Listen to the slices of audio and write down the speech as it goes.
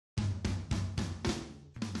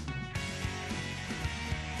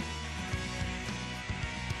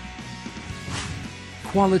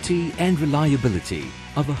Quality and reliability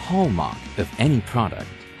are the hallmark of any product.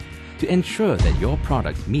 To ensure that your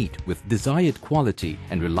products meet with desired quality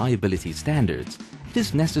and reliability standards, it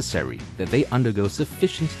is necessary that they undergo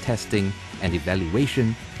sufficient testing and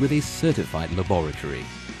evaluation with a certified laboratory.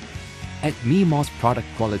 At MIMOS Product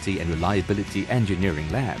Quality and Reliability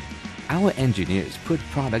Engineering Lab, our engineers put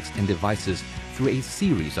products and devices through a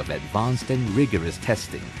series of advanced and rigorous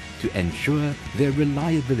testing to ensure their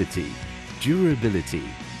reliability, durability,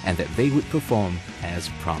 and that they would perform as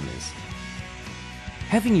promised.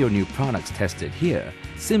 Having your new products tested here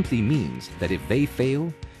simply means that if they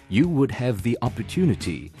fail, you would have the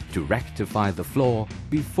opportunity to rectify the flaw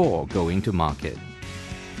before going to market.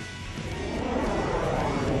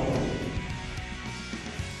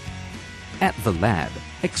 At the lab,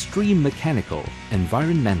 extreme mechanical,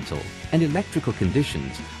 environmental, and electrical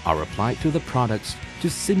conditions are applied to the products to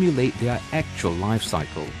simulate their actual life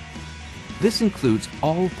cycle. This includes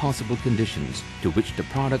all possible conditions to which the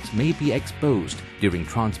products may be exposed during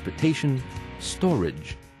transportation,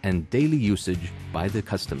 storage, and daily usage by the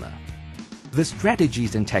customer. The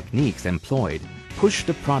strategies and techniques employed push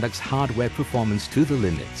the product's hardware performance to the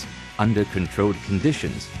limits under controlled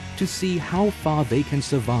conditions to see how far they can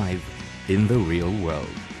survive in the real world.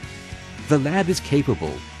 The lab is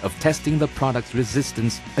capable of testing the product's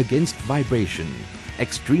resistance against vibration,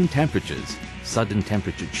 extreme temperatures, sudden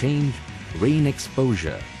temperature change, rain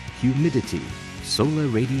exposure, humidity, solar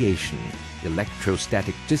radiation,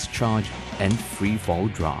 electrostatic discharge, and free-fall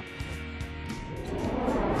drop.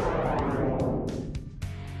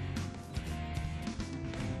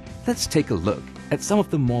 Let's take a look at some of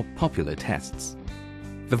the more popular tests.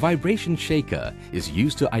 The vibration shaker is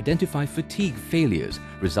used to identify fatigue failures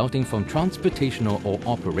resulting from transportational or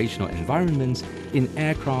operational environments in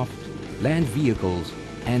aircraft, land vehicles,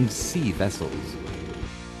 and sea vessels.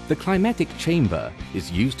 The climatic chamber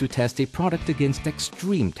is used to test a product against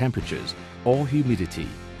extreme temperatures or humidity.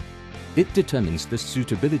 It determines the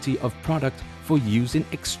suitability of product for use in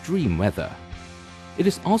extreme weather. It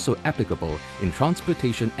is also applicable in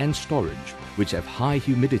transportation and storage, which have high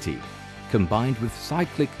humidity, combined with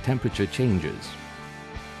cyclic temperature changes.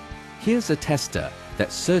 Here's a tester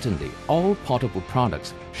that certainly all portable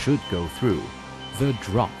products should go through, the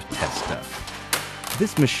drop tester.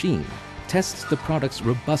 This machine tests the product's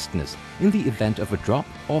robustness in the event of a drop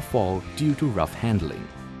or fall due to rough handling.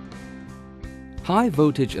 High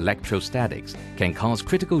voltage electrostatics can cause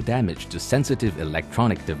critical damage to sensitive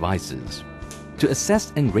electronic devices. To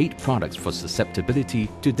assess and rate products for susceptibility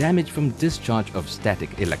to damage from discharge of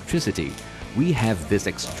static electricity, we have this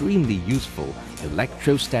extremely useful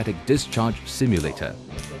Electrostatic Discharge Simulator.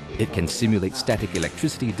 It can simulate static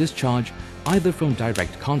electricity discharge either from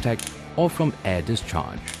direct contact or from air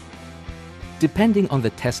discharge. Depending on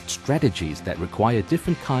the test strategies that require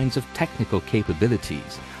different kinds of technical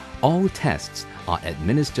capabilities, all tests are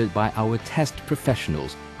administered by our test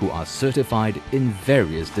professionals who are certified in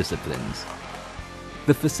various disciplines.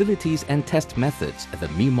 The facilities and test methods at the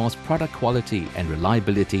MIMOS Product Quality and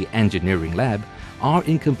Reliability Engineering Lab are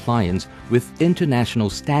in compliance with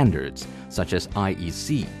international standards such as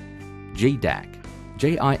IEC, JDAC,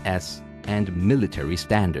 JIS, and military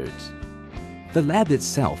standards. The lab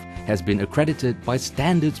itself has been accredited by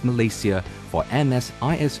Standards Malaysia for MS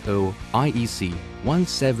ISO IEC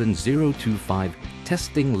 17025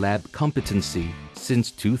 testing lab competency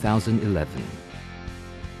since 2011.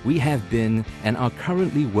 We have been and are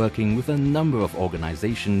currently working with a number of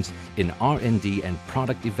organizations in R&D and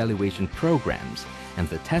product evaluation programs, and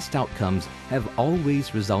the test outcomes have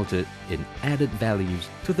always resulted in added values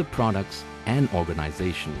to the products and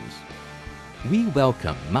organizations. We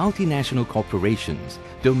welcome multinational corporations,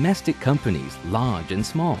 domestic companies large and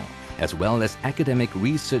small, as well as academic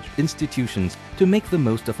research institutions to make the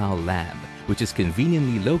most of our lab, which is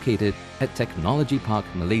conveniently located at Technology Park,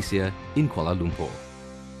 Malaysia in Kuala Lumpur.